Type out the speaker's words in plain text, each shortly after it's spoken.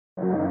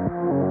And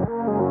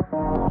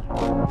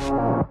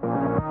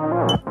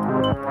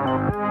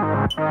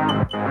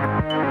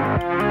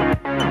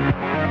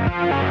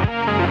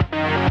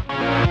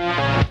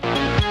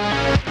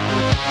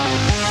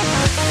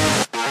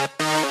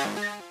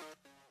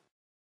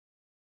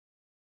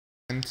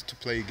to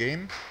play a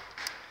game.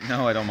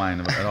 No, I don't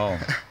mind at all.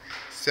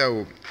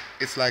 So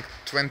it's like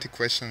 20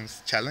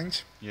 questions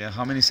challenge. Yeah,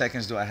 how many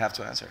seconds do I have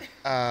to answer?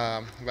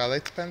 Well,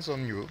 it depends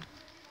on you.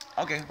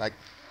 Okay. Like,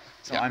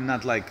 So yeah. I'm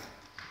not like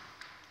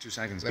 2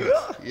 seconds. Yeah,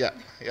 yeah,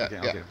 Okay,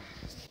 yeah. okay.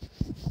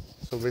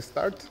 So we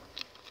start.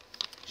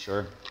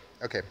 Sure.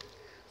 Okay.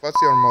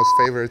 What's your most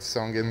favorite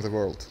song in the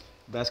world?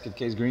 Basket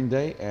Case Green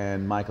Day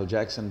and Michael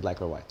Jackson,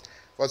 Black or White.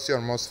 What's your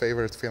most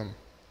favorite film?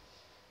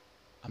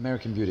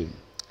 American Beauty.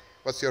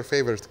 What's your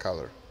favorite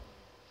color?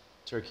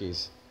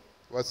 Turkeys.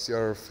 What's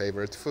your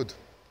favorite food?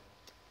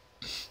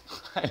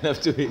 I love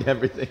to eat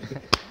everything.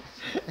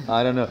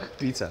 I don't know.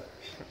 Pizza.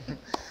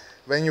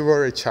 When you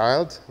were a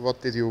child,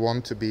 what did you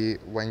want to be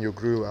when you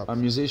grew up? A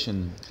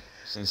musician,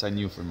 since I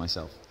knew for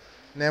myself.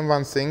 Name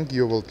one thing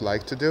you would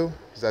like to do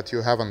that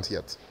you haven't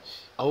yet.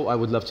 Oh, I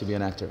would love to be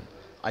an actor.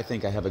 I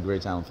think I have a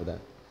great talent for that.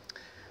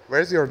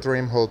 Where's your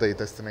dream holiday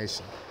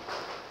destination?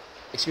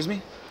 Excuse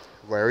me?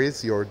 Where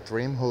is your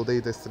dream holiday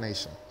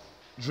destination?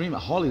 Dream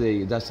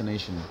holiday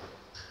destination.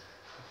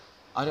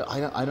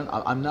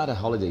 I'm not a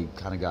holiday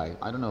kind of guy.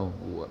 I don't know.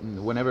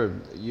 Whenever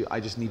I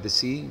just need the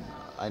sea.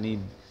 I need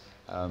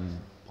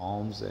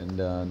palms and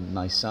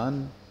nice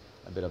sun,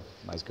 a bit of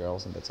nice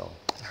girls, and that's all.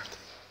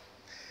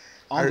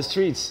 On the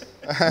streets,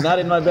 not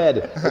in my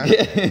bed.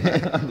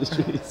 Okay? On the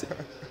streets.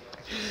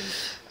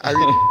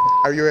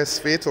 Are you a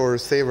sweet or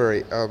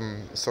savory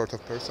sort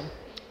of person?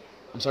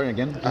 I'm sorry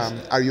again.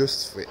 Are you a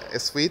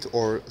sweet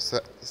or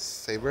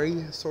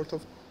savory sort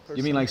of person?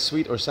 You mean like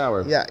sweet or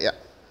sour? Yeah, yeah.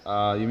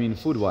 You mean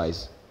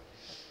food-wise?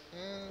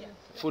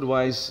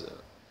 Food-wise,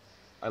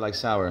 I like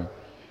sour.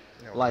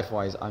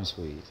 Life-wise, I'm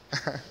sweet.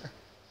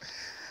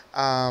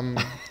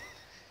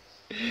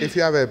 If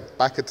you have a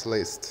bucket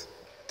list,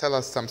 tell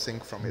us something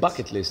from it.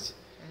 Bucket list.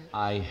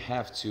 I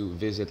have to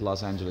visit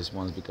Los Angeles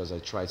once because I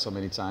tried so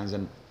many times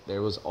and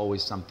there was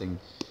always something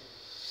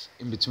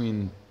in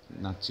between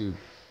not to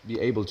be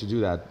able to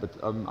do that, but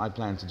I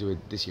plan to do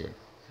it this year.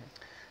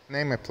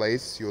 Name a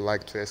place you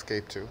like to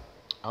escape to.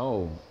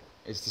 Oh,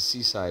 it's the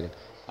seaside.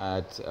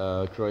 At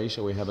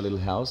Croatia we have a little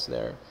house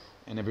there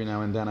and every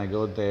now and then I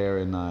go there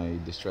and I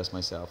distress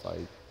myself.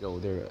 I go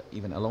there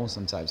even alone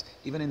sometimes,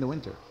 even in the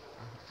winter.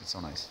 It's so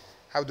nice.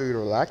 How do you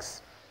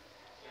relax?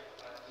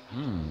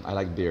 I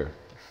like beer.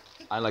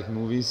 I like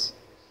movies.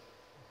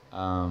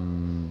 I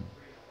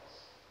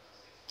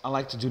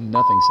like to do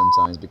nothing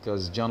sometimes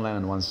because John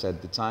Lennon once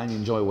said, the time you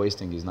enjoy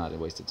wasting is not a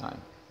wasted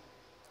time.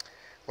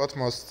 What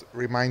most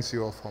reminds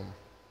you of home?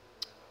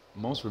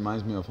 Most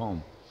reminds me of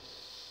home.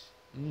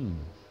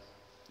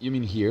 You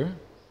mean here?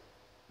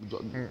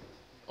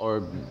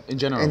 Or in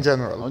general? In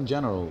general. Oh, in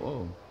general,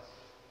 oh.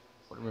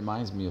 What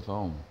reminds me of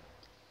home?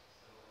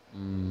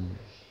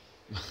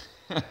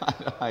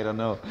 I don't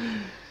know.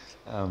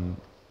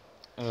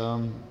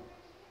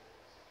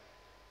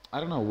 I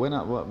don't know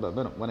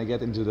when I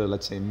get into the,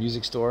 let's say,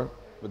 music store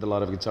with a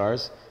lot of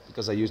guitars,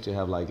 because I used to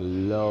have like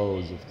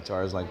loads of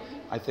guitars, like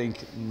I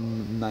think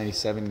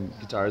 97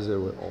 guitars that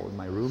were all in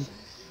my room.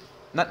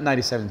 Not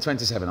 97,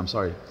 27, I'm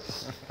sorry.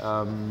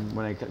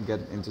 When I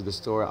get into the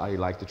store, I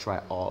like to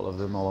try all of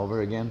them all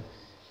over again.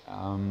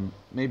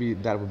 Maybe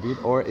that would be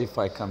it. Or if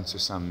I come to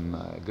some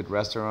good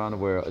restaurant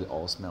where it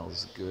all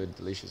smells good,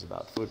 delicious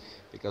about food,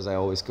 because I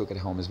always cook at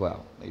home as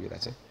well. Maybe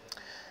that's it.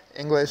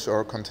 English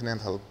or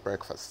continental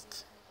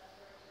breakfast?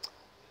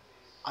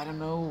 I don't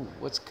know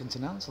what's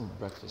continental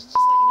breakfast. Just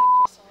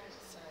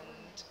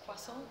like,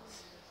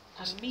 croissants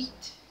and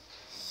meat.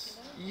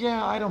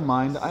 Yeah, I don't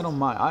mind. I don't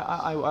mind.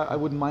 I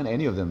wouldn't mind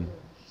any of them.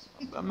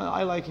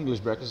 I like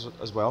English breakfast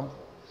as well.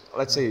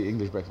 Let's say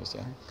English breakfast,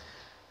 yeah.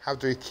 How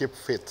do you keep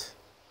fit?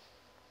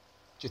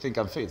 Do you think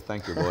I'm fit?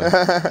 Thank you, boy.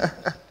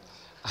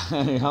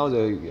 How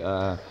do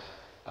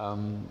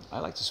I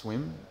like to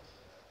swim,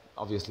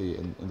 obviously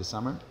in the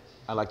summer.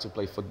 I like to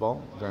play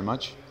football very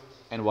much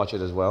and watch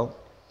it as well.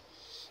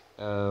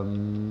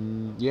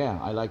 Yeah,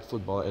 I like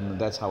football and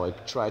that's how I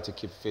try to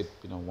keep fit,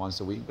 once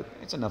a week, but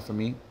it's enough for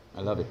me.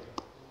 I love it.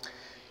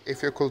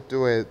 If you could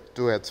do a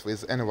duet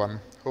with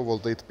anyone, who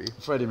would it be?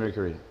 Freddie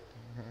Mercury.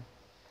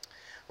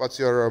 What's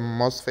your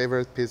most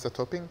favorite pizza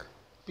topping?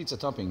 Pizza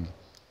topping.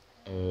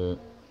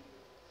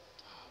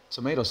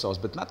 Tomato sauce,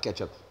 but not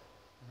ketchup.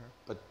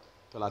 But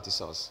pilati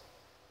sauce.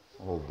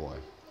 Oh boy.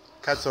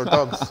 Cats or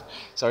dogs?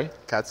 Sorry?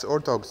 Cats or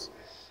dogs?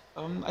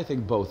 I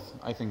think both.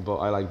 I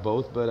like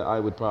both, but I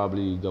would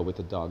probably go with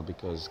the dog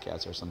because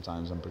cats are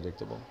sometimes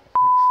unpredictable.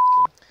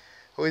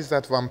 Who is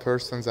that one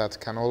person that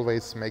can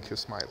always make you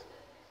smile?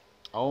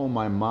 Oh,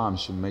 my mom,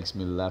 she makes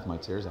me laugh my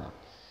tears out.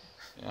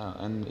 Yeah,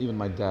 and even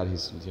my dad,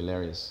 he's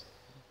hilarious.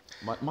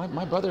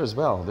 My brother as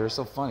well, they're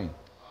so funny.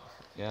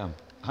 Yeah,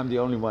 I'm the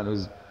only one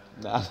who's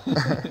not.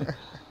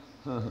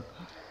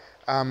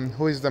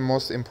 Who is the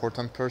most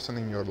important person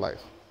in your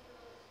life?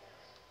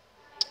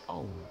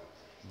 Oh,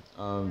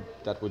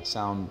 That would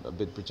sound a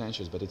bit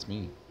pretentious, but it's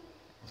me,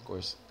 of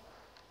course.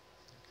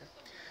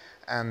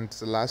 And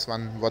the last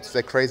one, what's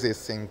the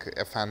craziest thing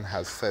a fan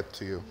has said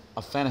to you?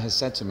 A fan has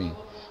said to me,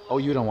 "Oh,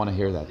 you don't want to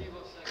hear that.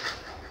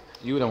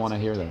 You don't want to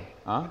hear that,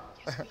 huh?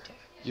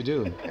 You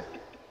do?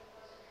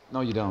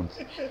 No, you don't.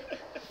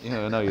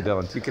 No, you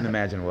don't. You can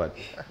imagine what.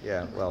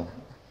 Yeah, well,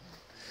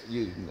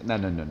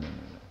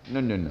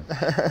 no.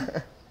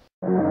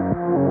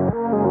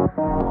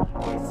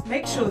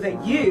 Make sure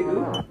that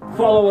you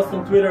Follow us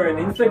on Twitter and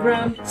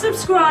Instagram.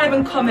 subscribe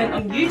and comment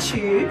on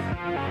YouTube.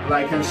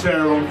 Like and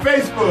share on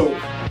Facebook.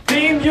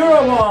 Team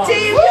Eurovoxx!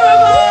 Team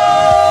Eurovoxx!